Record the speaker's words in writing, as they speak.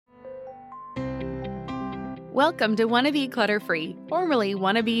Welcome to Wanna Be Clutter-Free, formerly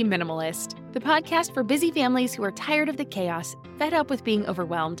Wanna Be Minimalist, the podcast for busy families who are tired of the chaos, fed up with being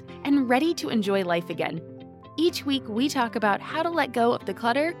overwhelmed, and ready to enjoy life again. Each week, we talk about how to let go of the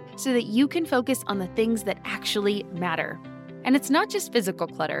clutter so that you can focus on the things that actually matter. And it's not just physical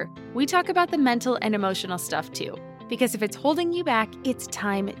clutter. We talk about the mental and emotional stuff too, because if it's holding you back, it's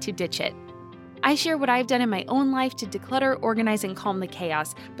time to ditch it. I share what I've done in my own life to declutter, organize, and calm the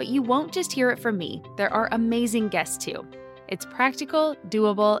chaos, but you won't just hear it from me. There are amazing guests too. It's practical,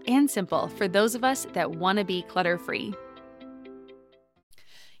 doable, and simple for those of us that want to be clutter-free.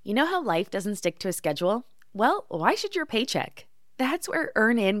 You know how life doesn't stick to a schedule? Well, why should your paycheck? That's where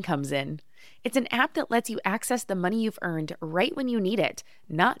EarnIn comes in. It's an app that lets you access the money you've earned right when you need it,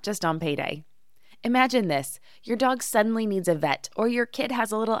 not just on payday. Imagine this, your dog suddenly needs a vet, or your kid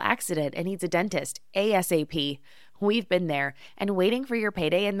has a little accident and needs a dentist, ASAP. We've been there, and waiting for your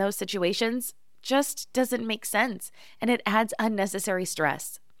payday in those situations just doesn't make sense, and it adds unnecessary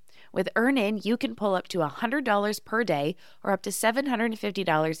stress. With EarnIn, you can pull up to $100 per day or up to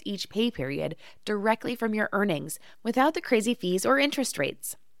 $750 each pay period directly from your earnings without the crazy fees or interest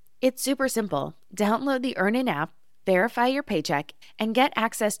rates. It's super simple. Download the EarnIn app, verify your paycheck, and get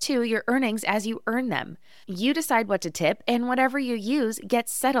access to your earnings as you earn them. You decide what to tip, and whatever you use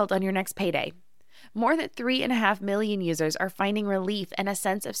gets settled on your next payday. More than 3.5 million users are finding relief and a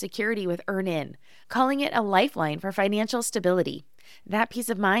sense of security with EarnIn, calling it a lifeline for financial stability. That peace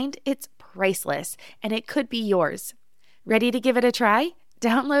of mind, it's priceless, and it could be yours. Ready to give it a try?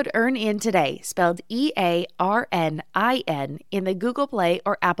 Download EarnIn today, spelled EARNIN, in the Google Play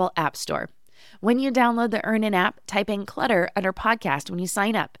or Apple App Store. When you download the EarnIn app, type in clutter under podcast when you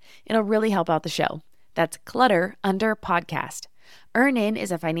sign up. It'll really help out the show. That's clutter under podcast. EarnIn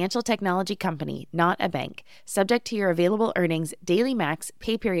is a financial technology company, not a bank. Subject to your available earnings, daily max,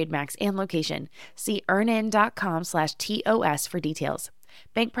 pay period max, and location. See earnin.com/TOS for details.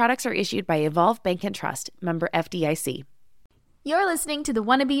 Bank products are issued by Evolve Bank and Trust, member FDIC. You're listening to the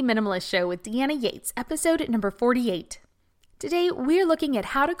Wanna Be Minimalist Show with Deanna Yates, episode number 48. Today, we're looking at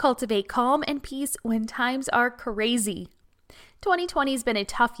how to cultivate calm and peace when times are crazy. 2020 has been a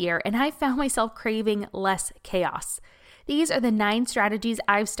tough year, and I found myself craving less chaos. These are the 9 strategies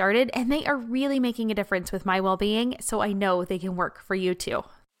I've started, and they are really making a difference with my well-being, so I know they can work for you too.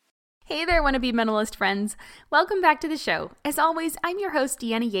 Hey there, wannabe minimalist friends. Welcome back to the show. As always, I'm your host,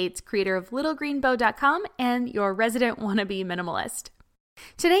 Deanna Yates, creator of littlegreenbow.com and your resident wannabe minimalist.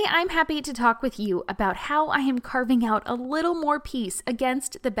 Today, I'm happy to talk with you about how I am carving out a little more peace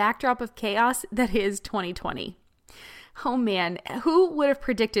against the backdrop of chaos that is 2020. Oh man, who would have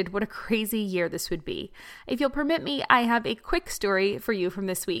predicted what a crazy year this would be? If you'll permit me, I have a quick story for you from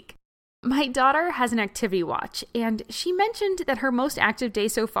this week. My daughter has an activity watch, and she mentioned that her most active day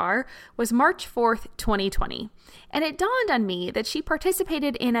so far was March 4th, 2020. And it dawned on me that she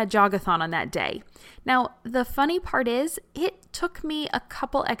participated in a jogathon on that day. Now, the funny part is, it took me a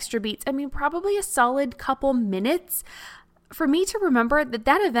couple extra beats, probably a solid couple minutes, for me to remember that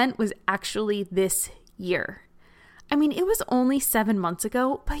that event was actually this year. It was only 7 months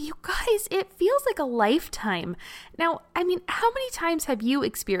ago, but you guys, it feels like a lifetime. Now, how many times have you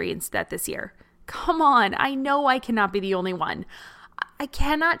experienced that this year? Come on, I know I cannot be the only one. I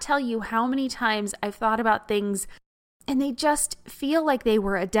cannot tell you how many times I've thought about things and they just feel like they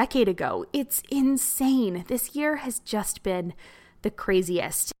were a decade ago. It's insane. This year has just been the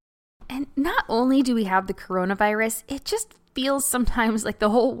craziest. And not only do we have the coronavirus, it just feels sometimes like the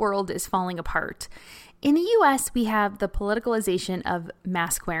whole world is falling apart. In the U.S., we have the politicalization of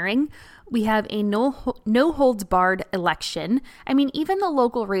mask wearing. We have a no-holds-barred election. Even the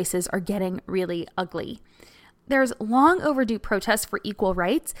local races are getting really ugly. There's long overdue protests for equal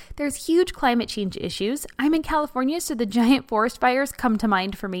rights. There's huge climate change issues. I'm in California, so the giant forest fires come to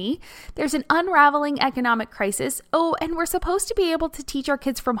mind for me. There's an unraveling economic crisis. Oh, and we're supposed to be able to teach our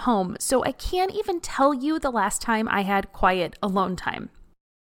kids from home, so I can't even tell you the last time I had quiet alone time.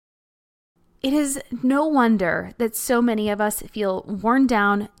 It is no wonder that so many of us feel worn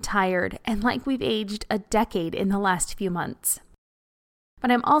down, tired, and like we've aged a decade in the last few months.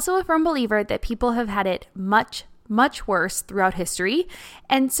 But I'm also a firm believer that people have had it much, much worse throughout history,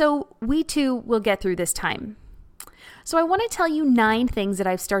 and so we too will get through this time. So I want to tell you 9 things that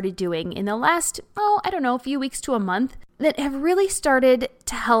I've started doing in the last, a few weeks to a month that have really started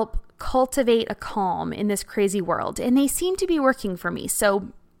to help cultivate a calm in this crazy world, and they seem to be working for me.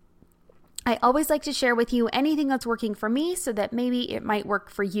 So I always like to share with you anything that's working for me so that maybe it might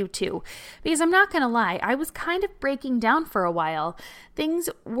work for you too. Because I'm not going to lie, I was kind of breaking down for a while. Things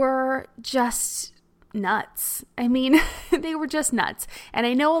were just nuts. I mean, they were just nuts. And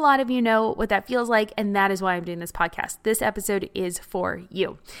I know a lot of you know what that feels like, and that is why I'm doing this podcast. This episode is for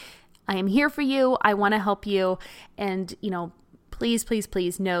you. I am here for you. I want to help you. And, please, please,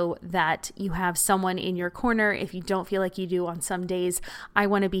 please know that you have someone in your corner. If you don't feel like you do on some days, I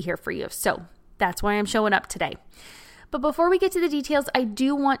want to be here for you. So that's why I'm showing up today. But before we get to the details, I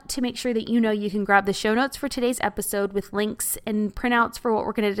do want to make sure that you know you can grab the show notes for today's episode with links and printouts for what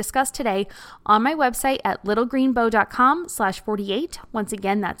we're going to discuss today on my website at littlegreenbow.com/48. Once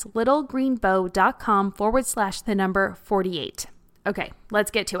again, that's littlegreenbow.com/48. Okay,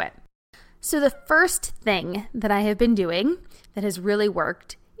 let's get to it. So the first thing that I have been doing that has really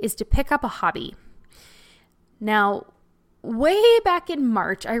worked is to pick up a hobby. Now, way back in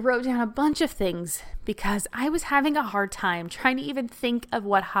March, I wrote down a bunch of things because I was having a hard time trying to even think of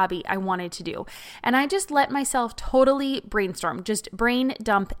what hobby I wanted to do. And I just let myself totally brainstorm, just brain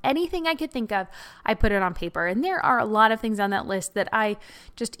dump anything I could think of. I put it on paper. And there are a lot of things on that list that I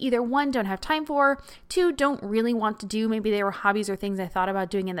just either one, don't have time for, two, don't really want to do. Maybe they were hobbies or things I thought about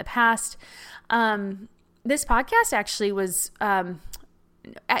doing in the past. This podcast actually was,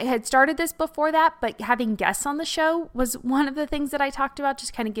 I had started this before that, but having guests on the show was one of the things that I talked about,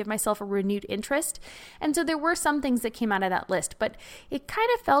 just kind of give myself a renewed interest. And so there were some things that came out of that list, but it kind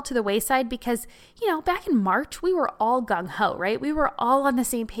of fell to the wayside because, back in March, we were all gung-ho, right? We were all on the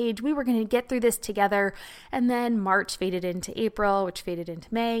same page. We were going to get through this together. And then March faded into April, which faded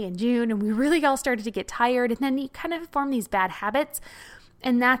into May and June. And we really all started to get tired. And then you kind of form these bad habits.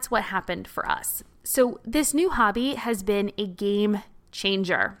 And that's what happened for us. So this new hobby has been a game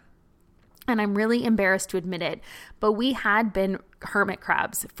changer. And I'm really embarrassed to admit it, but we had been hermit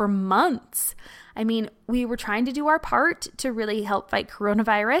crabs for months. I mean, we were trying to do our part to really help fight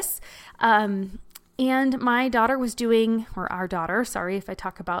coronavirus. And my daughter was doing, or our daughter, sorry if I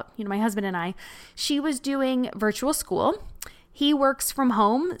talk about, my husband and I, she was doing virtual school. He works from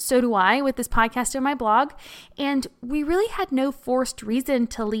home. So do I with this podcast and my blog. And we really had no forced reason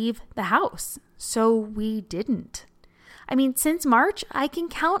to leave the house. So we didn't. I mean, since March, I can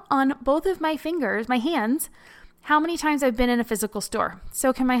count on both of my fingers, my hands, how many times I've been in a physical store.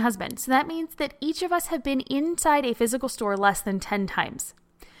 So can my husband. So that means that each of us have been inside a physical store less than 10 times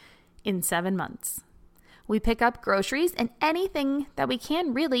in 7 months. We pick up groceries and anything that we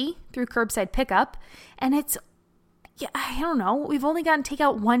can really through curbside pickup. And I don't know, we've only gotten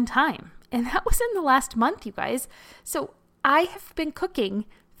takeout one time. And that was in the last month, you guys. So I have been cooking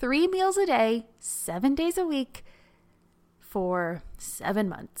 3 meals a day, 7 days a week, for 7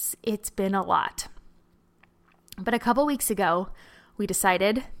 months. It's been a lot. But a couple weeks ago, we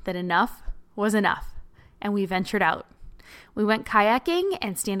decided that enough was enough, and we ventured out. We went kayaking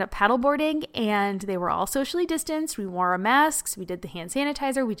and stand-up paddleboarding, and they were all socially distanced. We wore our masks, we did the hand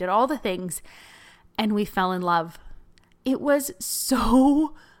sanitizer, we did all the things, and we fell in love. It was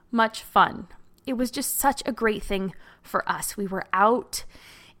so much fun. It was just such a great thing for us. We were out.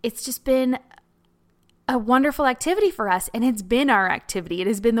 It's just been a wonderful activity for us, and it's been our activity. It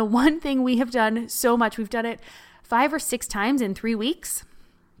has been the one thing we have done so much. We've done it 5 or 6 times in 3 weeks,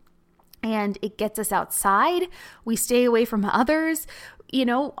 and it gets us outside. We stay away from others.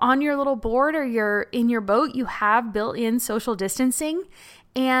 On your little board or you're in your boat, you have built-in social distancing,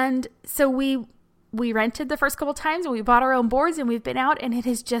 and so we rented the first couple times, and we bought our own boards, and we've been out, and it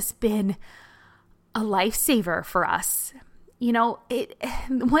has just been a lifesaver for us.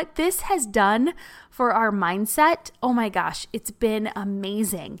 What this has done for our mindset, oh my gosh, it's been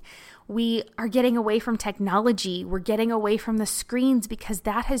amazing. We are getting away from technology. We're getting away from the screens because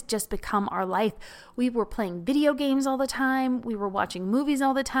that has just become our life. We were playing video games all the time. We were watching movies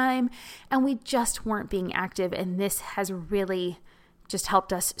all the time, and we just weren't being active. And this has really just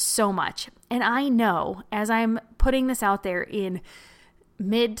helped us so much. And I know as I'm putting this out there in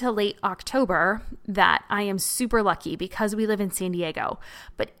mid to late October that I am super lucky because we live in San Diego.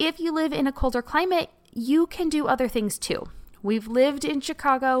 But if you live in a colder climate, you can do other things too. We've lived in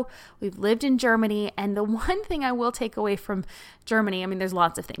Chicago, we've lived in Germany, and the one thing I will take away from Germany, I mean, there's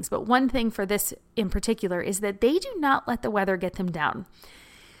lots of things, but one thing for this in particular is that they do not let the weather get them down.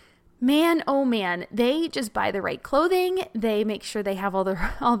 Man, oh man, they just buy the right clothing, they make sure they have all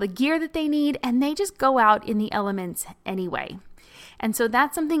the gear that they need, and they just go out in the elements anyway. And so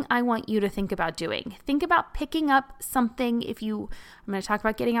that's something I want you to think about doing. Think about picking up something I'm going to talk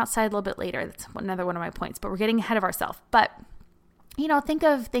about getting outside a little bit later. That's another one of my points, but we're getting ahead of ourselves. But, think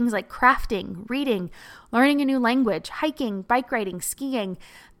of things like crafting, reading, learning a new language, hiking, bike riding, skiing.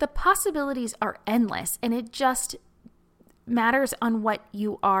 The possibilities are endless, and it just matters on what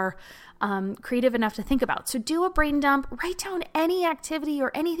you are creative enough to think about. So do a brain dump, write down any activity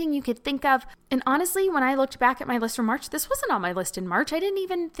or anything you could think of. And honestly, when I looked back at my list for March, this wasn't on my list in March. I didn't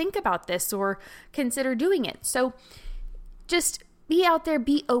even think about this or consider doing it. So just be out there,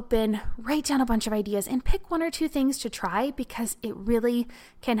 be open, write down a bunch of ideas and pick one or two things to try, because it really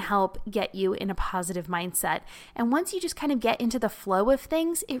can help get you in a positive mindset. And once you just kind of get into the flow of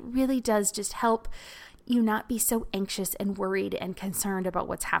things, it really does just help you not be so anxious and worried and concerned about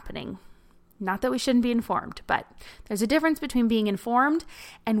what's happening. Not that we shouldn't be informed, but there's a difference between being informed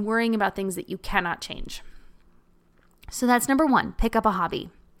and worrying about things that you cannot change. So that's number 1, pick up a hobby.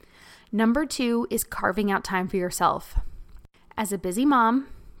 Number 2 is carving out time for yourself. As a busy mom,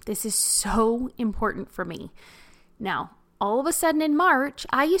 this is so important for me. Now, all of a sudden in March,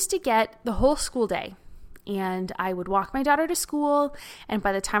 I used to get the whole school day, and I would walk my daughter to school, and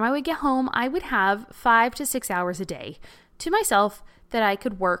by the time I would get home, I would have 5 to 6 hours a day to myself that I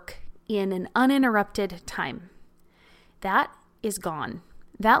could work in an uninterrupted time. That is gone.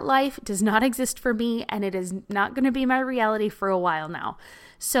 That life does not exist for me, and it is not going to be my reality for a while now.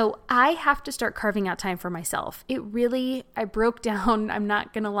 So I have to start carving out time for myself. I broke down, I'm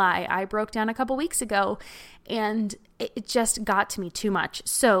not going to lie, I broke down a couple weeks ago, and it just got to me too much.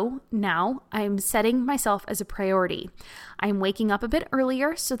 So now I'm setting myself as a priority. I'm waking up a bit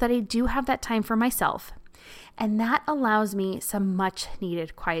earlier so that I do have that time for myself. And that allows me some much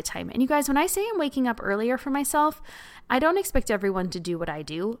needed quiet time. And you guys, when I say I'm waking up earlier for myself, I don't expect everyone to do what I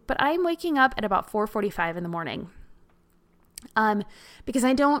do, but I'm waking up at about 4:45 in the morning. Because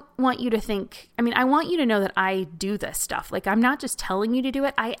I don't want you to think, I want you to know that I do this stuff. Like, I'm not just telling you to do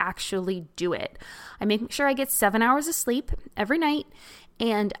it, I actually do it. I make sure I get 7 hours of sleep every night,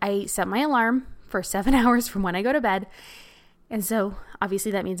 and I set my alarm for 7 hours from when I go to bed. And so obviously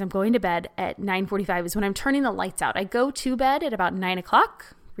that means I'm going to bed at 9:45 is when I'm turning the lights out. I go to bed at about 9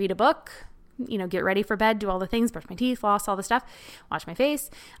 o'clock, read a book, get ready for bed, do all the things, brush my teeth, floss, all the stuff, wash my face.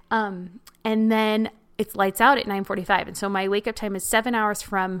 And then it's lights out at 9:45. And so my wake up time is 7 hours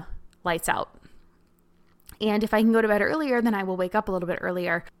from lights out. And if I can go to bed earlier, then I will wake up a little bit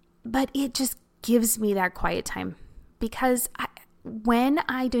earlier. But it just gives me that quiet time, because when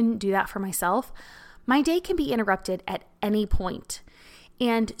I didn't do that for myself, my day can be interrupted at any point.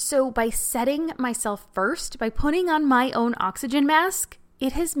 And so by setting myself first, by putting on my own oxygen mask,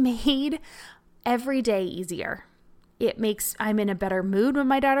 it has made every day easier. I'm in a better mood when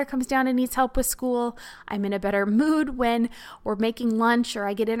my daughter comes down and needs help with school. I'm in a better mood when we're making lunch or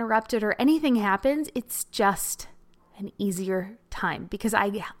I get interrupted or anything happens. It's just an easier time because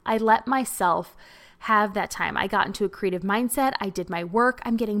I let myself have that time. I got into a creative mindset. I did my work.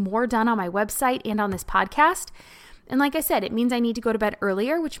 I'm getting more done on my website and on this podcast. And like I said, it means I need to go to bed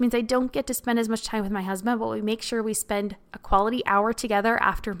earlier, which means I don't get to spend as much time with my husband, but we make sure we spend a quality hour together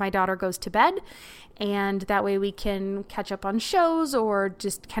after my daughter goes to bed. And that way we can catch up on shows or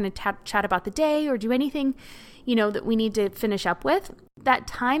just kind of chat about the day or do anything, that we need to finish up with. That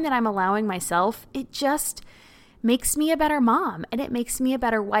time that I'm allowing myself, it just makes me a better mom, and it makes me a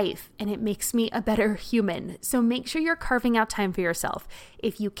better wife, and it makes me a better human. So make sure you're carving out time for yourself.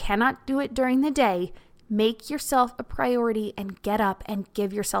 If you cannot do it during the day, make yourself a priority and get up and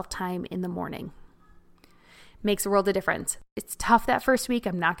give yourself time in the morning. Makes a world of difference. It's tough that first week.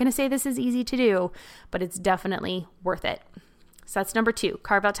 I'm not going to say this is easy to do, but it's definitely worth it. So that's number 2,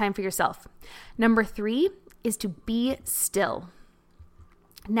 carve out time for yourself. Number 3 is to be still.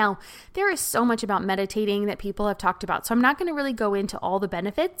 Now, there is so much about meditating that people have talked about, so I'm not going to really go into all the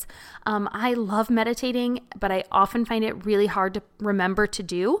benefits. I love meditating, but I often find it really hard to remember to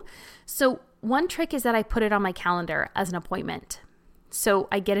do. So one trick is that I put it on my calendar as an appointment. So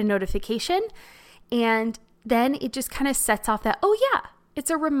I get a notification, and then it just kind of sets off that, oh yeah, it's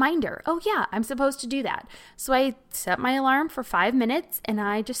a reminder. Oh yeah, I'm supposed to do that. So I set my alarm for 5 minutes and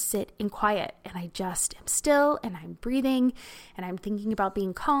I just sit in quiet and I just am still and I'm breathing and I'm thinking about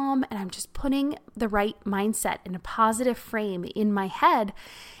being calm and I'm just putting the right mindset and a positive frame in my head,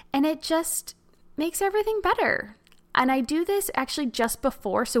 and it just makes everything better. And I do this actually just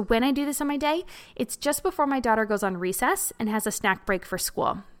before. So when I do this on my day, it's just before my daughter goes on recess and has a snack break for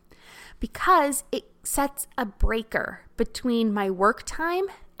school, because it sets a breaker between my work time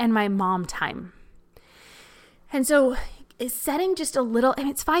and my mom time. And so it's setting just a little, and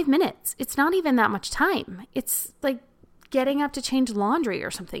it's 5 minutes. It's not even that much time. It's like getting up to change laundry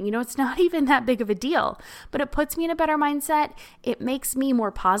or something. It's not even that big of a deal, but it puts me in a better mindset. It makes me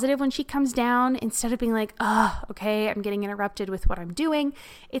more positive when she comes down, instead of being like, oh, okay, I'm getting interrupted with what I'm doing.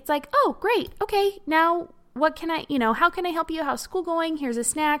 It's like, oh, great. Okay, now what can how can I help you? How's school going? Here's a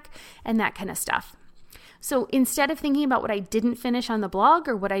snack and that kind of stuff. So instead of thinking about what I didn't finish on the blog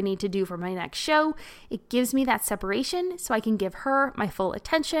or what I need to do for my next show, it gives me that separation so I can give her my full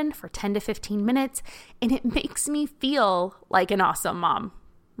attention for 10 to 15 minutes, and it makes me feel like an awesome mom,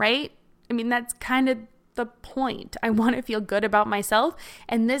 right? I mean, that's kind of the point. I want to feel good about myself,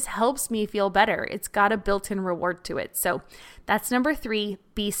 and this helps me feel better. It's got a built-in reward to it. So that's number 3,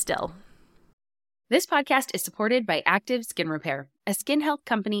 be still. This podcast is supported by Active Skin Repair, a skin health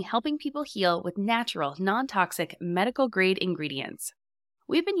company helping people heal with natural, non-toxic, medical-grade ingredients.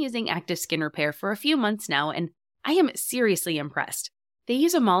 We've been using Active Skin Repair for a few months now, and I am seriously impressed. They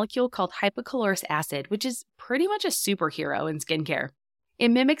use a molecule called hypochlorous acid, which is pretty much a superhero in skincare.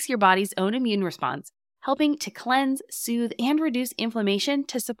 It mimics your body's own immune response, helping to cleanse, soothe, and reduce inflammation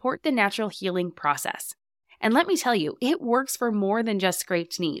to support the natural healing process. And let me tell you, it works for more than just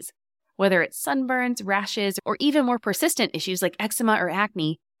scraped knees. Whether it's sunburns, rashes, or even more persistent issues like eczema or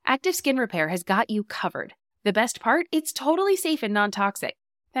acne, Active Skin Repair has got you covered. The best part? It's totally safe and non-toxic.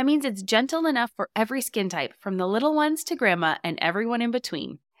 That means it's gentle enough for every skin type, from the little ones to grandma and everyone in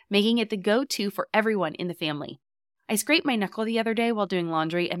between, making it the go-to for everyone in the family. I scraped my knuckle the other day while doing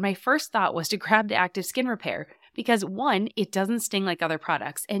laundry, and my first thought was to grab the Active Skin Repair because 1, it doesn't sting like other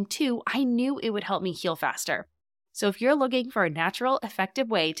products, and 2, I knew it would help me heal faster. So if you're looking for a natural, effective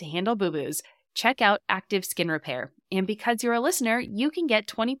way to handle boo-boos, check out Active Skin Repair. And because you're a listener, you can get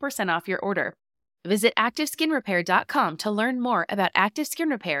 20% off your order. Visit ActiveSkinRepair.com to learn more about Active Skin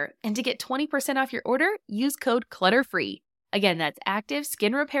Repair, and to get 20% off your order, use code CLUTTERFREE. Again, that's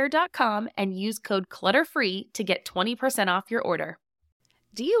ActiveSkinRepair.com and use code CLUTTERFREE to get 20% off your order.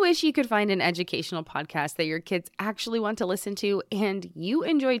 Do you wish you could find an educational podcast that your kids actually want to listen to and you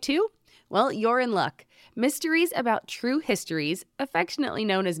enjoy too? Well, you're in luck. Mysteries About True Histories, affectionately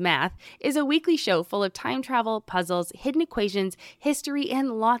known as Math, is a weekly show full of time travel, puzzles, hidden equations, history,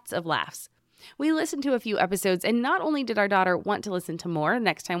 and lots of laughs. We listened to a few episodes, and not only did our daughter want to listen to more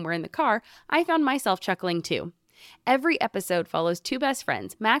next time we're in the car, I found myself chuckling too. Every episode follows 2 best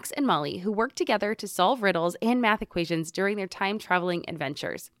friends, Max and Molly, who work together to solve riddles and math equations during their time-traveling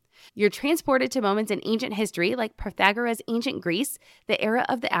adventures. You're transported to moments in ancient history like Pythagoras' ancient Greece, the era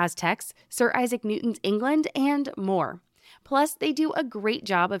of the Aztecs, Sir Isaac Newton's England, and more. Plus, they do a great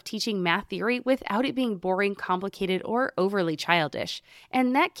job of teaching math theory without it being boring, complicated, or overly childish.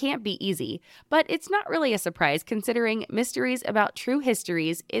 And that can't be easy, but it's not really a surprise considering Mysteries About True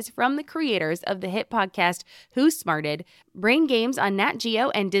Histories is from the creators of the hit podcast Who Smarted, Brain Games on Nat Geo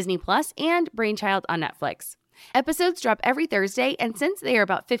and Disney+, and Brainchild on Netflix. Episodes drop every Thursday, and since they are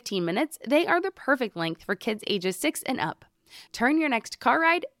about 15 minutes, they are the perfect length for kids ages 6 and up. Turn your next car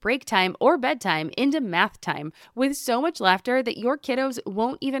ride, break time, or bedtime into math time with so much laughter that your kiddos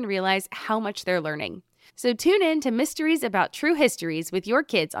won't even realize how much they're learning. So tune in to Mysteries About True Histories with your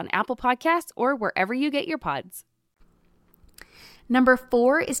kids on Apple Podcasts or wherever you get your pods. Number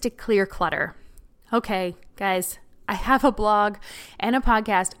 4 is to clear clutter. Okay, guys, I have a blog and a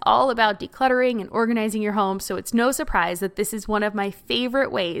podcast all about decluttering and organizing your home, so it's no surprise that this is one of my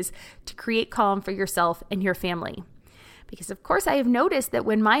favorite ways to create calm for yourself and your family. Because of course I have noticed that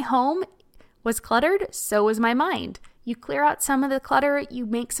when my home was cluttered, so was my mind. You clear out some of the clutter, you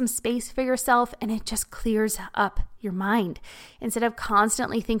make some space for yourself, and it just clears up your mind. Instead of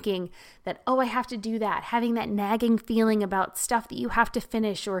constantly thinking that, oh, I have to do that, having that nagging feeling about stuff that you have to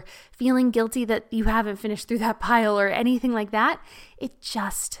finish, or feeling guilty that you haven't finished through that pile or anything like that, it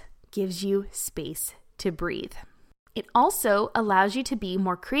just gives you space to breathe. It also allows you to be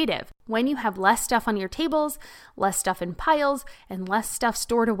more creative. When you have less stuff on your tables, less stuff in piles, and less stuff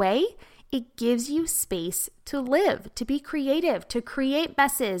stored away, it gives you space to live, to be creative, to create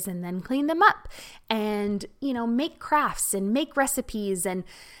messes and then clean them up and, make crafts and make recipes and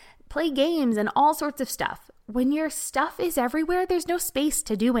play games and all sorts of stuff. When your stuff is everywhere, there's no space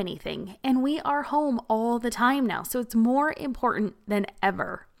to do anything. And we are home all the time now, so it's more important than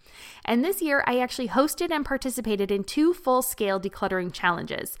ever. And this year, I actually hosted and participated in 2 full-scale decluttering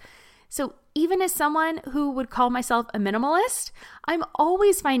challenges. So even as someone who would call myself a minimalist, I'm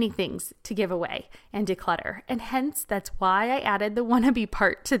always finding things to give away and declutter. And hence, that's why I added the wannabe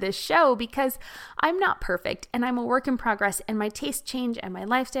part to this show, because I'm not perfect and I'm a work in progress and my tastes change and my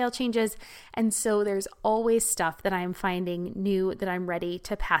lifestyle changes. And so there's always stuff that I'm finding new that I'm ready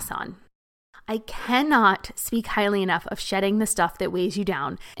to pass on. I cannot speak highly enough of shedding the stuff that weighs you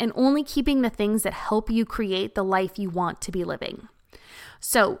down and only keeping the things that help you create the life you want to be living.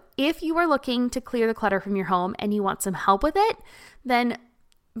 So if you are looking to clear the clutter from your home and you want some help with it, then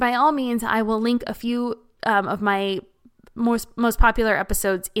by all means, I will link a few of my most popular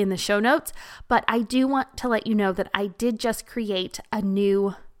episodes in the show notes. But I do want to let you know that I did just create a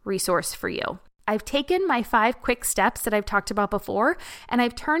new resource for you. I've taken my 5 quick steps that I've talked about before, and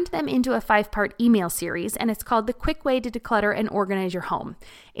I've turned them into a 5-part email series, and it's called The Quick Way to Declutter and Organize Your Home.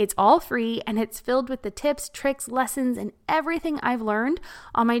 It's all free, and it's filled with the tips, tricks, lessons, and everything I've learned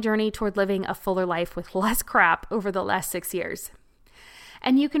on my journey toward living a fuller life with less crap over the last 6 years.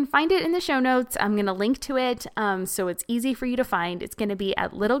 And you can find it in the show notes. I'm going to link to it so it's easy for you to find. It's going to be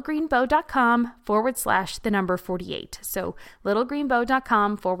at littlegreenbow.com/48. So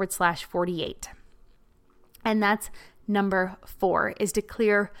littlegreenbow.com/48. And that's number 4, is to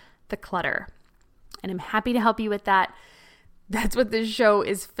clear the clutter. And I'm happy to help you with that. That's what this show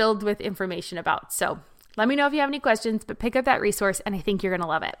is filled with information about. So let me know if you have any questions, but pick up that resource and I think you're going to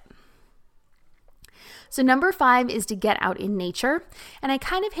love it. So number 5 is to get out in nature. And I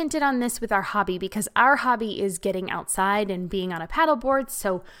kind of hinted on this with our hobby because our hobby is getting outside and being on a paddleboard.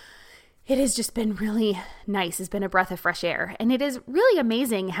 So it has just been really nice. It's been a breath of fresh air. And it is really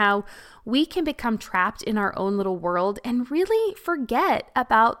amazing how we can become trapped in our own little world and really forget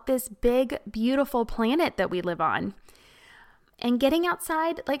about this big, beautiful planet that we live on. And getting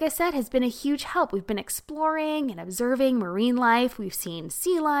outside, like I said, has been a huge help. We've been exploring and observing marine life. We've seen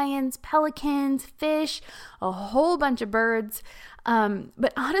sea lions, pelicans, fish, a whole bunch of birds.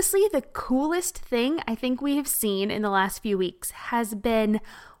 But honestly, the coolest thing I think we have seen in the last few weeks has been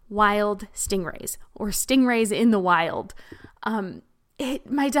wild stingrays, or stingrays in the wild.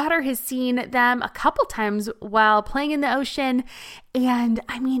 My daughter has seen them a couple times while playing in the ocean. And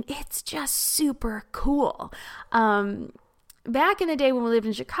I mean, it's just super cool. Back in the day when we lived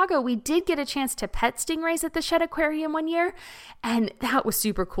in Chicago, we did get a chance to pet stingrays at the Shedd Aquarium one year, and that was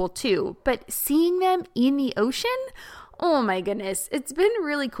super cool too. But seeing them in the ocean, oh my goodness, it's been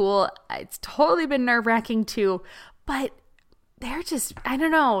really cool. It's totally been nerve-wracking too, but they're just, I don't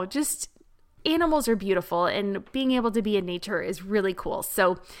know, just animals are beautiful, and being able to be in nature is really cool.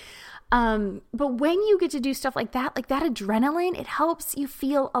 So, but when you get to do stuff like that adrenaline, it helps you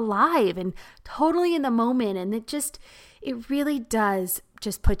feel alive and totally in the moment. And it really does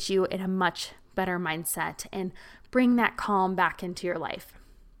just put you in a much better mindset and bring that calm back into your life.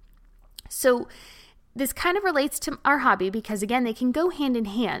 So this kind of relates to our hobby because, again, they can go hand in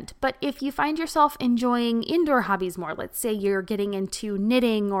hand. But if you find yourself enjoying indoor hobbies more, let's say you're getting into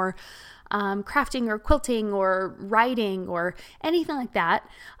knitting or crafting or quilting or writing or anything like that,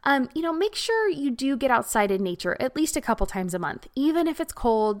 make sure you do get outside in nature at least a couple times a month, even if it's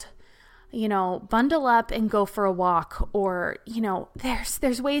cold. Bundle up and go for a walk, or,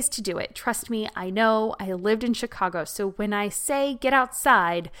 there's ways to do it. Trust me, I know. I lived in Chicago. So when I say get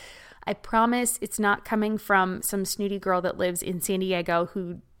outside, I promise it's not coming from some snooty girl that lives in San Diego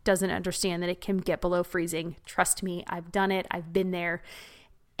who doesn't understand that it can get below freezing. Trust me, I've done it. I've been there,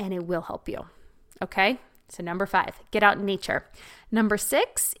 and it will help you. Okay? So number 5, get out in nature. Number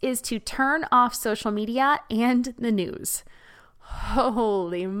 6 is to turn off social media and the news.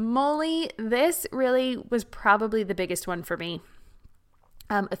 Holy moly, this really was probably the biggest one for me.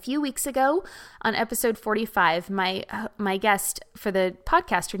 A few weeks ago on episode 45, my guest for the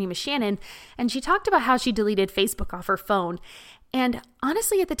podcast, her name is Shannon, and she talked about how she deleted Facebook off her phone. And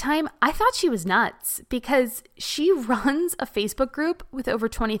honestly, at the time, I thought she was nuts because she runs a Facebook group with over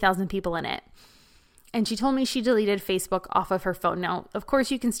 20,000 people in it. And she told me she deleted Facebook off of her phone. Now, of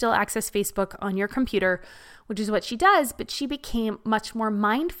course, you can still access Facebook on your computer, which is what she does, but she became much more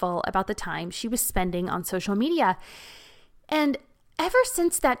mindful about the time she was spending on social media. And ever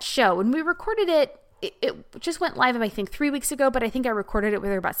since that show, and we recorded it just went live, I think, 3 weeks ago, but I think I recorded it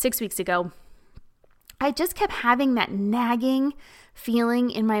with her about 6 weeks ago. I just kept having that nagging feeling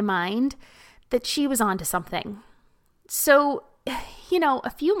in my mind that she was onto something. So, a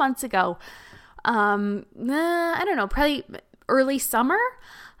few months ago, I don't know, probably early summer,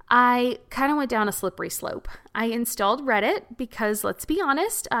 I kind of went down a slippery slope. I installed Reddit because, let's be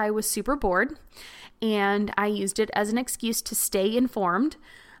honest, I was super bored and I used it as an excuse to stay informed.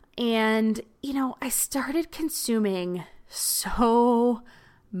 And, I started consuming so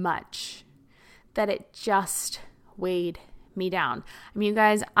much that it just weighed me down. I mean, you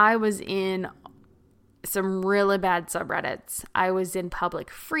guys, I was in some really bad subreddits. I was in Public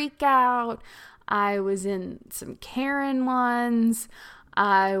Freakout. I was in some Karen ones.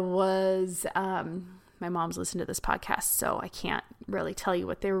 I was, my mom's listened to this podcast, so I can't really tell you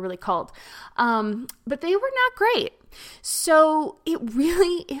what they were really called. But they were not great. So it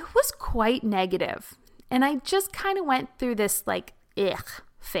was quite negative. And I just kind of went through this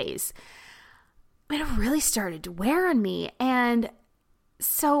phase. And it really started to wear on me. And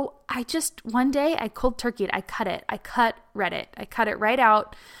so one day I cold turkeyed. I cut Reddit. I cut it right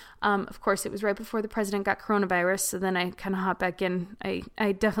out. Of course, it was right before the president got coronavirus, so then I kind of hopped back in.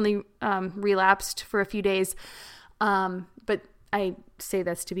 I definitely relapsed for a few days, but I say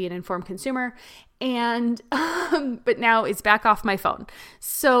this to be an informed consumer, and but now it's back off my phone.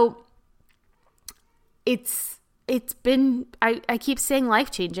 So it's been, I keep saying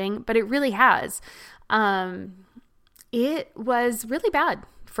life-changing, but it really has. It was really bad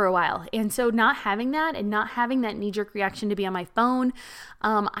for a while. And so not having that and not having that knee-jerk reaction to be on my phone,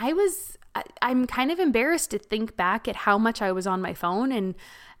 I'm kind of embarrassed to think back at how much I was on my phone, and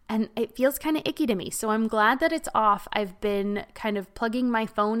it feels kind of icky to me. So I'm glad that it's off. I've been kind of plugging my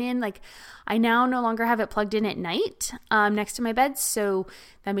phone in. Like, I now no longer have it plugged in at night next to my bed. So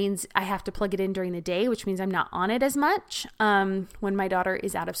that means I have to plug it in during the day, which means I'm not on it as much when my daughter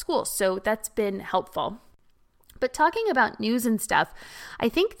is out of school. So that's been helpful. But talking about news and stuff, I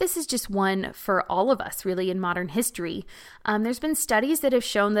think this is just one for all of us really in modern history. There's been studies that have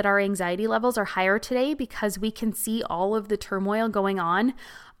shown that our anxiety levels are higher today because we can see all of the turmoil going on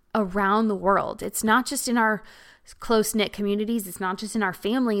around the world. It's not just in our close-knit communities. It's not just in our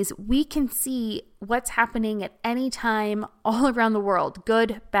families. We can see what's happening at any time all around the world,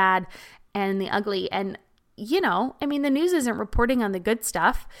 good, bad, and the ugly. And the news isn't reporting on the good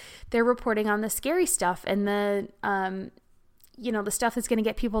stuff. They're reporting on the scary stuff and the stuff that's going to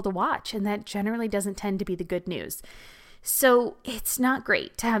get people to watch. And that generally doesn't tend to be the good news. So it's not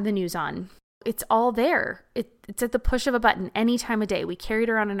great to have the news on. It's all there. It's at the push of a button any time of day. We carry it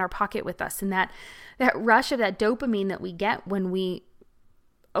around in our pocket with us. And that rush of that dopamine that we get when we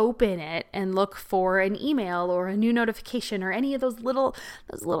open it and look for an email or a new notification or any of those little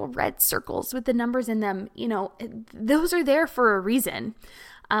red circles with the numbers in them, those are there for a reason.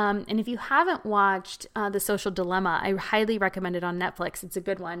 And if you haven't watched The Social Dilemma, I highly recommend it on Netflix. It's a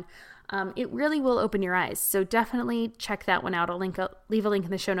good one. It really will open your eyes. So definitely check that one out. I'll leave a link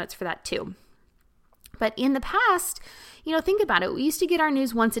in the show notes for that too. But in the past, think about it. We used to get our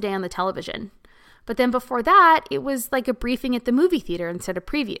news once a day on the television. But then before that, it was like a briefing at the movie theater instead of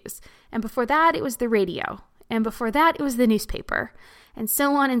previews. And before that, it was the radio. And before that, it was the newspaper. And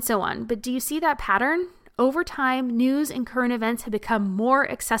so on and so on. But do you see that pattern? Over time, news and current events have become more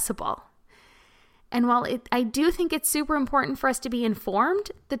accessible. And while I do think it's super important for us to be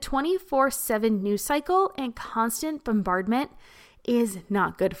informed, the 24/7 news cycle and constant bombardment is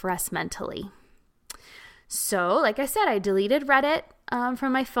not good for us mentally. So, like I said, I deleted Reddit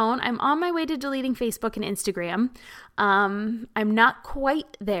from my phone. I'm on my way to deleting Facebook and Instagram. I'm not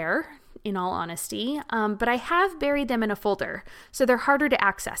quite there, in all honesty, but I have buried them in a folder, so they're harder to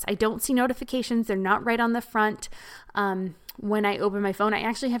access. I don't see notifications. They're not right on the front. When I open my phone, I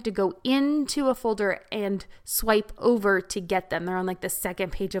actually have to go into a folder and swipe over to get them. They're on like the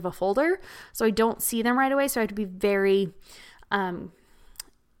second page of a folder, so I don't see them right away, so I have to be very...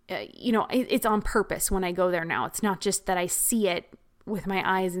 it's on purpose when I go there now. It's not just that I see it with my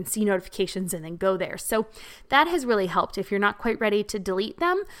eyes and see notifications and then go there. So that has really helped. If you're not quite ready to delete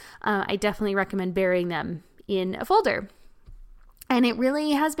them, I definitely recommend burying them in a folder. And it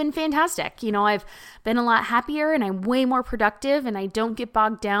really has been fantastic. I've been a lot happier and I'm way more productive and I don't get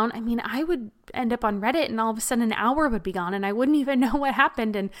bogged down. I mean, I would end up on Reddit and all of a sudden an hour would be gone and I wouldn't even know what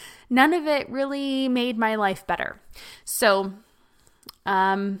happened. And none of it really made my life better. So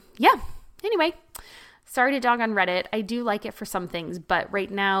anyway, sorry to dog on Reddit. I do like it for some things, but right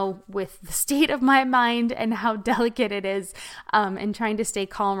now with the state of my mind and how delicate it is, and trying to stay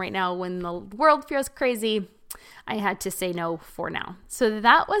calm right now when the world feels crazy, I had to say no for now. So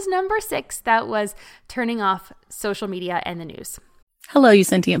that was number 6. That was turning off social media and the news. Hello, you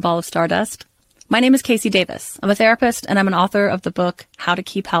sentient ball of stardust. My name is Casey Davis. I'm a therapist and I'm an author of the book, How to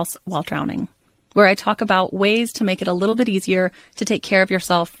Keep House While Drowning, where I talk about ways to make it a little bit easier to take care of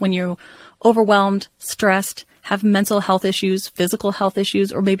yourself when you're overwhelmed, stressed, have mental health issues, physical health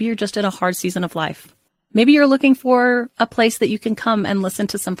issues, or maybe you're just in a hard season of life. Maybe you're looking for a place that you can come and listen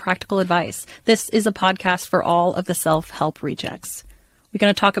to some practical advice. This is a podcast for all of the self-help rejects. We're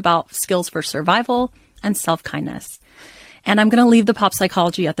going to talk about skills for survival and self-kindness. And I'm going to leave the pop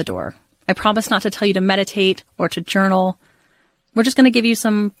psychology at the door. I promise not to tell you to meditate or to journal. We're just going to give you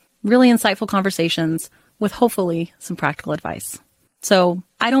some really insightful conversations with hopefully some practical advice. So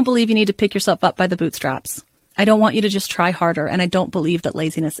I don't believe you need to pick yourself up by the bootstraps. I don't want you to just try harder, and I don't believe that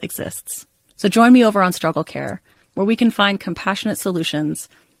laziness exists. So join me over on Struggle Care, where we can find compassionate solutions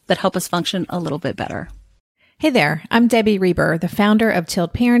that help us function a little bit better. Hey there, I'm Debbie Reber, the founder of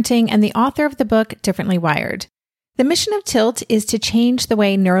Tilt Parenting and the author of the book Differently Wired. The mission of Tilt is to change the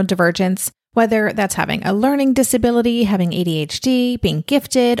way neurodivergence, whether that's having a learning disability, having ADHD, being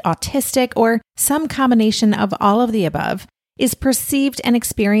gifted, autistic, or some combination of all of the above, is perceived and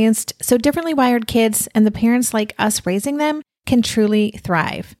experienced so differently wired kids and the parents like us raising them can truly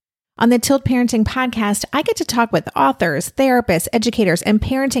thrive. On the Tilt Parenting podcast, I get to talk with authors, therapists, educators, and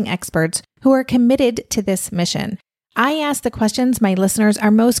parenting experts who are committed to this mission. I ask the questions my listeners are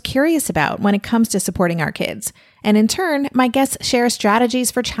most curious about when it comes to supporting our kids. And in turn, my guests share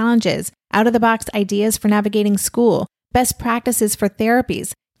strategies for challenges, out-of-the-box ideas for navigating school, best practices for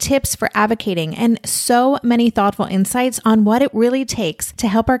therapies, tips for advocating, and so many thoughtful insights on what it really takes to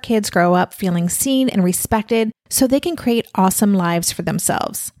help our kids grow up feeling seen and respected so they can create awesome lives for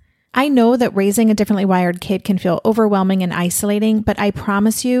themselves. I know that raising a differently wired kid can feel overwhelming and isolating, but I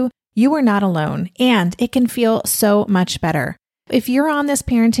promise you, you are not alone, and it can feel so much better. If you're on this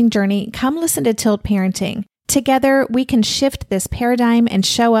parenting journey, come listen to Tilt Parenting. Together, we can shift this paradigm and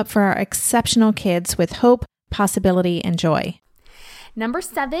show up for our exceptional kids with hope, possibility, and joy. Number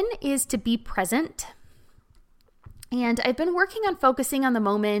 7 is to be present. And I've been working on focusing on the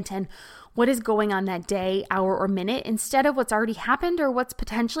moment and what is going on that day, hour, or minute instead of what's already happened or what's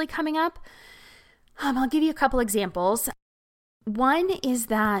potentially coming up. I'll give you a couple examples. One is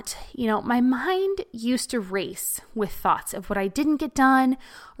that, my mind used to race with thoughts of what I didn't get done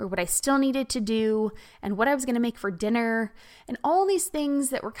or what I still needed to do and what I was going to make for dinner and all these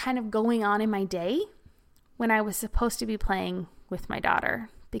things that were kind of going on in my day when I was supposed to be playing with my daughter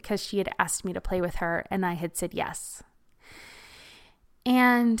because she had asked me to play with her and I had said yes.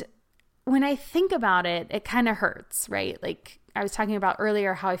 And when I think about it, it kind of hurts, right? Like I was talking about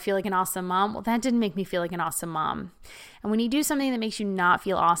earlier how I feel like an awesome mom. Well, that didn't make me feel like an awesome mom. And when you do something that makes you not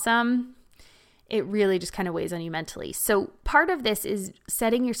feel awesome, it really just kind of weighs on you mentally. So part of this is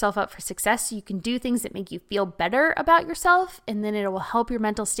setting yourself up for success so you can do things that make you feel better about yourself, and then it will help your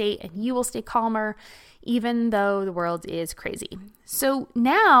mental state and you will stay calmer even though the world is crazy. So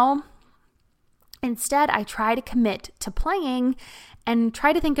now, instead, I try to commit to playing and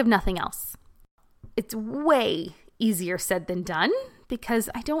try to think of nothing else. It's way easier said than done because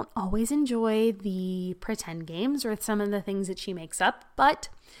I don't always enjoy the pretend games or some of the things that she makes up, but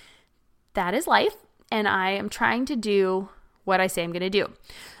that is life, and I am trying to do what I say I'm going to do.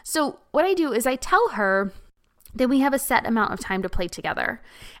 So what I do is I tell her that we have a set amount of time to play together,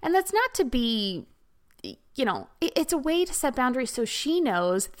 and that's not to be, it's a way to set boundaries so she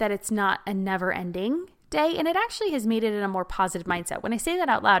knows that it's not a never-ending day, and it actually has made it in a more positive mindset. When I say that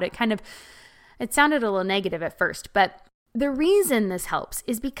out loud, it sounded a little negative at first, but the reason this helps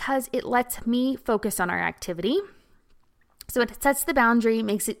is because it lets me focus on our activity. So it sets the boundary,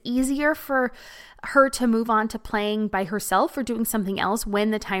 makes it easier for her to move on to playing by herself or doing something else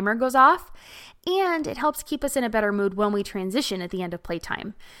when the timer goes off. And it helps keep us in a better mood when we transition at the end of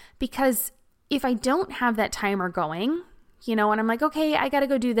playtime. Because if I don't have that timer going, and I'm like, okay, I got to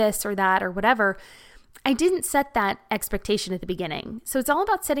go do this or that or whatever, I didn't set that expectation at the beginning. So it's all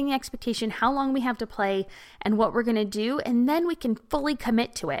about setting the expectation, how long we have to play and what we're going to do, and then we can fully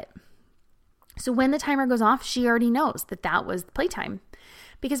commit to it. So when the timer goes off, she already knows that that was playtime.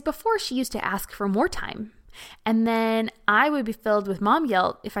 Because before she used to ask for more time. And then I would be filled with mom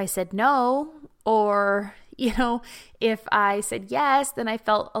guilt if I said no, or, if I said yes, then I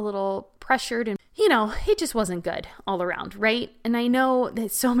felt a little pressured and, it just wasn't good all around, right? And I know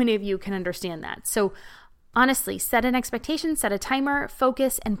that so many of you can understand that. So honestly, set an expectation, set a timer,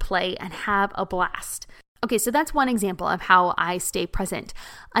 focus and play and have a blast. Okay, so that's one example of how I stay present.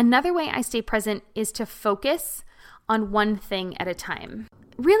 Another way I stay present is to focus on one thing at a time.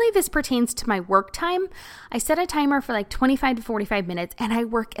 Really, this pertains to my work time. I set a timer for like 25 to 45 minutes and I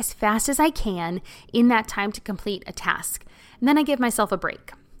work as fast as I can in that time to complete a task. And then I give myself a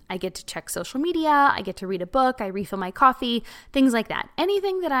break. I get to check social media, I get to read a book, I refill my coffee, things like that.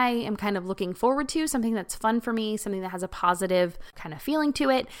 Anything that I am kind of looking forward to, something that's fun for me, something that has a positive kind of feeling to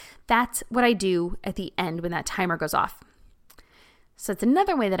it, that's what I do at the end when that timer goes off. So it's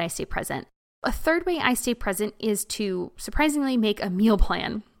another way that I stay present. A third way I stay present is to surprisingly make a meal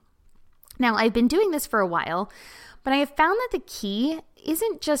plan. Now, I've been doing this for a while, but I have found that the key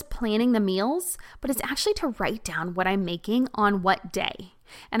isn't just planning the meals, but it's actually to write down what I'm making on what day.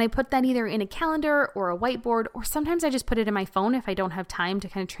 And I put that either in a calendar or a whiteboard, or sometimes I just put it in my phone if I don't have time to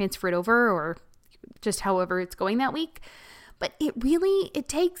kind of transfer it over or just however it's going that week. But it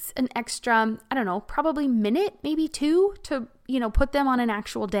takes an extra, probably minute, maybe 2 to, put them on an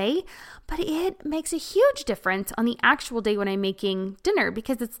actual day. But it makes a huge difference on the actual day when I'm making dinner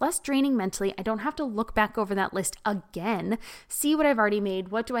because it's less draining mentally. I don't have to look back over that list again, see what I've already made.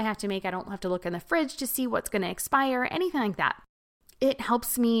 What do I have to make? I don't have to look in the fridge to see what's going to expire, anything like that. It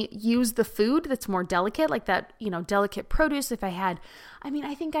helps me use the food that's more delicate, like that, delicate produce. If I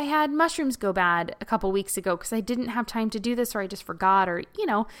think I had mushrooms go bad a couple weeks ago because I didn't have time to do this, or I just forgot, or,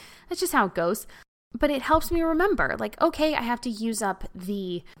 that's just how it goes. But it helps me remember, like, okay, I have to use up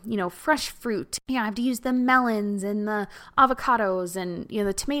the, fresh fruit. I have to use the melons and the avocados and,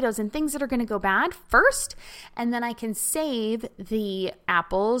 the tomatoes and things that are going to go bad first. And then I can save the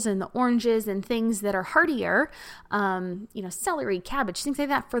apples and the oranges and things that are hardier, celery, cabbage, things like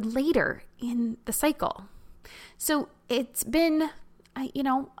that for later in the cycle. So it's been,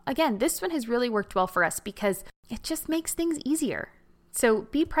 again, this one has really worked well for us because it just makes things easier. So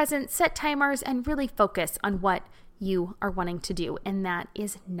be present, set timers, and really focus on what you are wanting to do. And that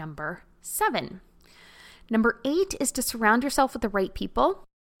is number 7. Number 8 is to surround yourself with the right people.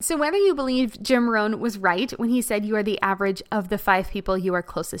 So whether you believe Jim Rohn was right when he said you are the average of the 5 people you are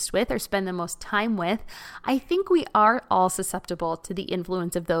closest with or spend the most time with, I think we are all susceptible to the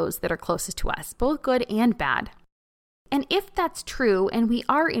influence of those that are closest to us, both good and bad. And if that's true and we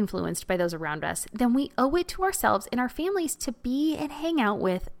are influenced by those around us, then we owe it to ourselves and our families to be and hang out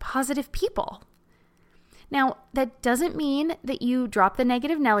with positive people. Now, that doesn't mean that you drop the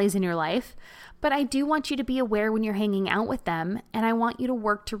negative Nellies in your life, but I do want you to be aware when you're hanging out with them, and I want you to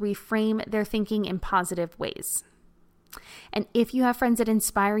work to reframe their thinking in positive ways. And if you have friends that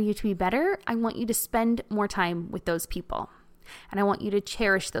inspire you to be better, I want you to spend more time with those people, and I want you to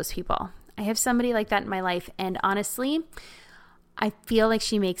cherish those people. I have somebody like that in my life, and honestly, I feel like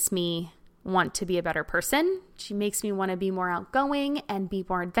she makes me want to be a better person. She makes me want to be more outgoing and be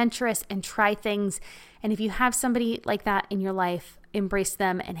more adventurous and try things. And if you have somebody like that in your life, embrace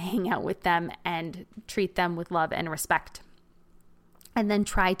them and hang out with them and treat them with love and respect. And then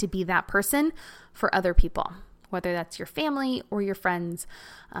try to be that person for other people, whether that's your family or your friends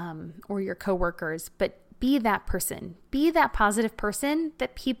or your coworkers. But be that person. Be that positive person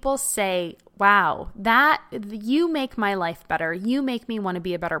that people say, wow, that you make my life better. You make me want to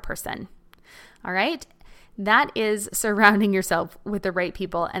be a better person. All right? That is surrounding yourself with the right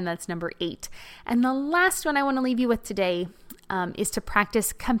people, and that's number 8. And the last one I want to leave you with today is to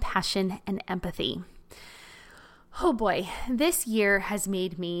practice compassion and empathy. Oh boy, this year has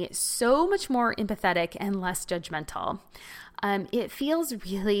made me so much more empathetic and less judgmental. It feels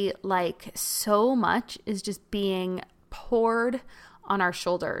really like so much is just being poured on our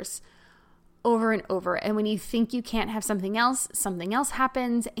shoulders over and over. And when you think you can't have something else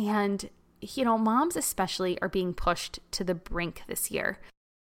happens. And, moms especially are being pushed to the brink this year.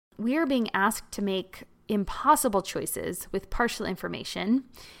 We are being asked to make impossible choices with partial information.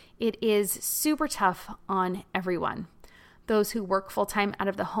 It is super tough on everyone. Those who work full-time out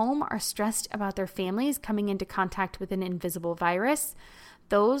of the home are stressed about their families coming into contact with an invisible virus.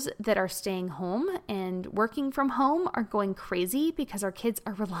 Those that are staying home and working from home are going crazy because our kids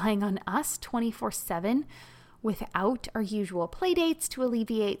are relying on us 24/7 without our usual play dates to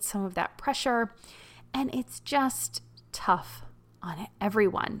alleviate some of that pressure. And it's just tough on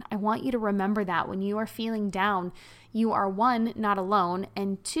everyone. I want you to remember that when you are feeling down, you are 1, not alone,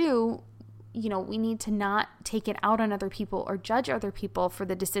 and 2, we need to not take it out on other people or judge other people for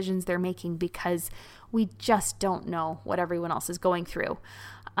the decisions they're making because we just don't know what everyone else is going through.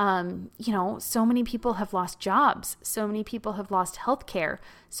 So many people have lost jobs. So many people have lost healthcare.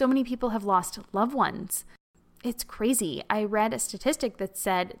 So many people have lost loved ones. It's crazy. I read a statistic that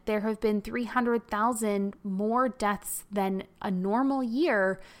said there have been 300,000 more deaths than a normal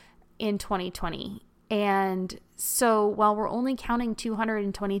year in 2020. And so while we're only counting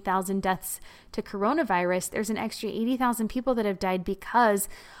 220,000 deaths to coronavirus, there's an extra 80,000 people that have died because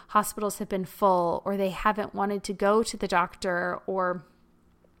hospitals have been full, or they haven't wanted to go to the doctor, or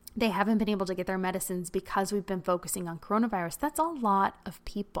they haven't been able to get their medicines because we've been focusing on coronavirus. That's a lot of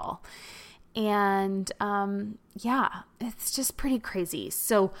people. And it's just pretty crazy.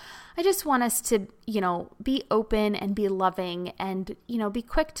 So I just want us to, be open and be loving and, be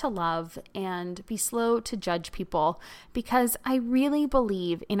quick to love and be slow to judge people, because I really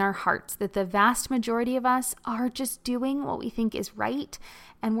believe in our hearts that the vast majority of us are just doing what we think is right.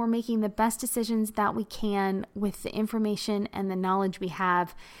 And we're making the best decisions that we can with the information and the knowledge we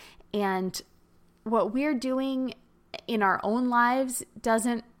have. And what we're doing in our own lives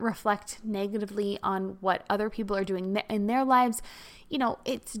doesn't reflect negatively on what other people are doing in their lives.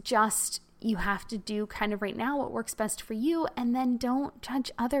 It's just, you have to do kind of right now what works best for you, and then don't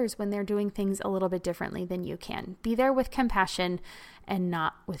judge others when they're doing things a little bit differently than you can. Be there with compassion and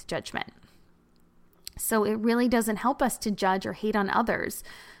not with judgment. So it really doesn't help us to judge or hate on others.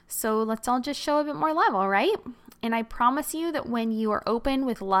 So let's all just show a bit more love, all right? And I promise you that when you are open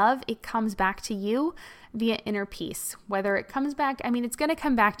with love, it comes back to you via inner peace. Whether it comes back, it's going to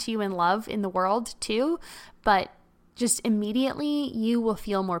come back to you in love in the world too, but just immediately you will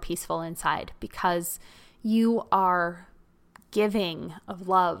feel more peaceful inside because you are giving of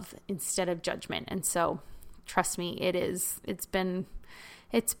love instead of judgment. And so trust me,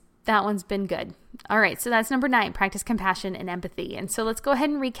 that one's been good. All right, so that's number 9, practice compassion and empathy. And so let's go ahead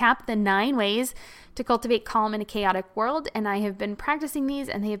and recap the 9 ways to cultivate calm in a chaotic world. And I have been practicing these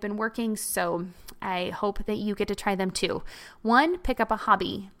and they have been working. So I hope that you get to try them too. 1, pick up a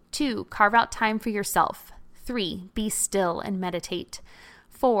hobby. 2, carve out time for yourself. 3, be still and meditate.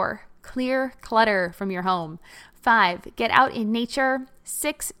 4, clear clutter from your home. 5, get out in nature.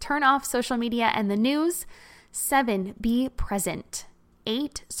 6, turn off social media and the news. 7, be present.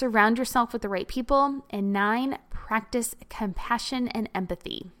 8, surround yourself with the right people. And 9, practice compassion and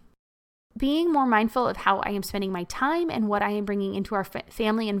empathy. Being more mindful of how I am spending my time and what I am bringing into our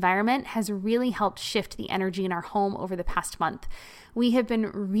family environment has really helped shift the energy in our home over the past month. We have been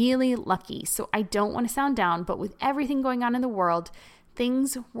really lucky, so I don't want to sound down, but with everything going on in the world,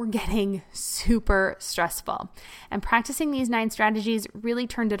 things were getting super stressful. And practicing these 9 strategies really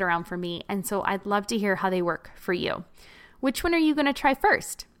turned it around for me, and so I'd love to hear how they work for you. Which one are you going to try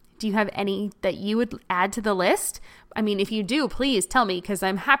first? Do you have any that you would add to the list? If you do, please tell me because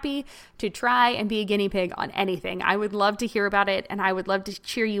I'm happy to try and be a guinea pig on anything. I would love to hear about it and I would love to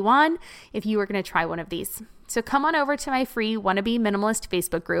cheer you on if you were going to try one of these. So come on over to my free Wannabe Minimalist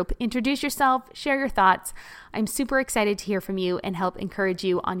Facebook group, introduce yourself, share your thoughts. I'm super excited to hear from you and help encourage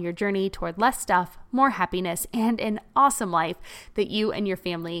you on your journey toward less stuff, more happiness, and an awesome life that you and your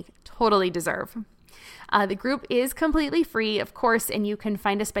family totally deserve. The group is completely free, of course, and you can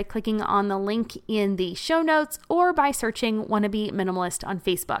find us by clicking on the link in the show notes or by searching Wannabe Minimalist on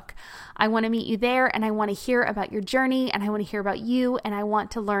Facebook. I want to meet you there, and I want to hear about your journey, and I want to hear about you, and I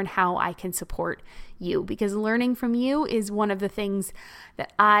want to learn how I can support you, because learning from you is one of the things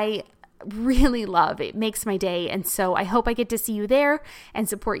that I really love. It makes my day, and so I hope I get to see you there and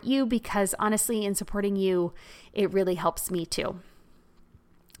support you, because honestly, in supporting you, it really helps me too.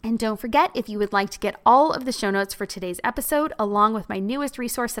 And don't forget, if you would like to get all of the show notes for today's episode, along with my newest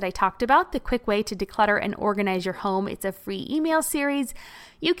resource that I talked about, the quick way to declutter and organize your home. It's a free email series.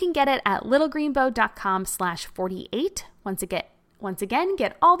 You can get it at littlegreenbow.com/48. Once again,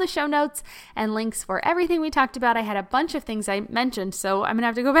 get all the show notes and links for everything we talked about. I had a bunch of things I mentioned, so I'm going to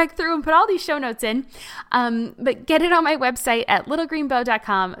have to go back through and put all these show notes in. But get it on my website at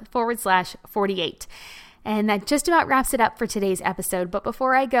littlegreenbow.com/48. And that just about wraps it up for today's episode. But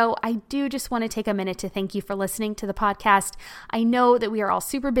before I go, I do just want to take a minute to thank you for listening to the podcast. I know that we are all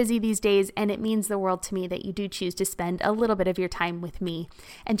super busy these days, and it means the world to me that you do choose to spend a little bit of your time with me.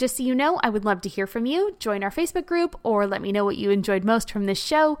 And just so you know, I would love to hear from you. Join our Facebook group or let me know what you enjoyed most from this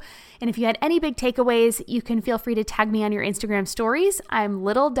show. And if you had any big takeaways, you can feel free to tag me on your Instagram stories. I'm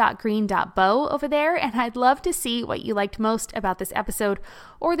little.green.bow over there, and I'd love to see what you liked most about this episode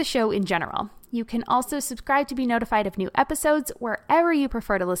or the show in general. You can also subscribe to be notified of new episodes wherever you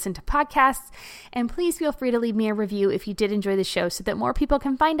prefer to listen to podcasts. And please feel free to leave me a review if you did enjoy the show so that more people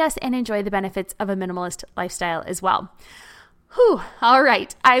can find us and enjoy the benefits of a minimalist lifestyle as well. Whew. All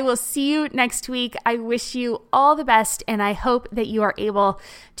right. I will see you next week. I wish you all the best, and I hope that you are able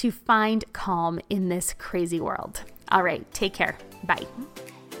to find calm in this crazy world. All right. Take care. Bye.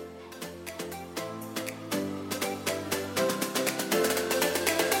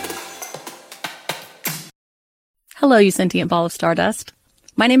 Hello, you sentient ball of stardust.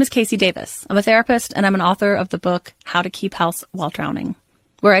 My name is Casey Davis. I'm a therapist and I'm an author of the book, How to Keep House While Drowning,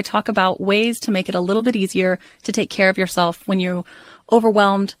 where I talk about ways to make it a little bit easier to take care of yourself when you're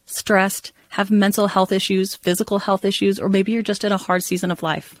overwhelmed, stressed, have mental health issues, physical health issues, or maybe you're just in a hard season of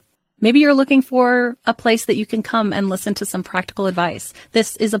life. Maybe you're looking for a place that you can come and listen to some practical advice.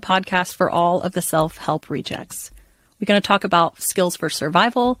 This is a podcast for all of the self-help rejects. We're going to talk about skills for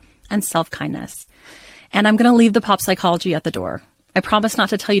survival and self-kindness. And I'm going to leave the pop psychology at the door. I promise not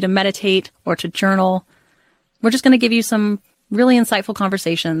to tell you to meditate or to journal. We're just going to give you some really insightful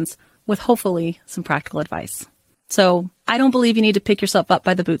conversations with hopefully some practical advice. So I don't believe you need to pick yourself up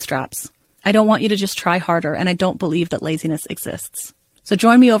by the bootstraps. I don't want you to just try harder, and I don't believe that laziness exists. So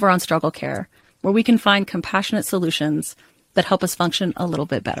join me over on Struggle Care, where we can find compassionate solutions that help us function a little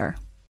bit better.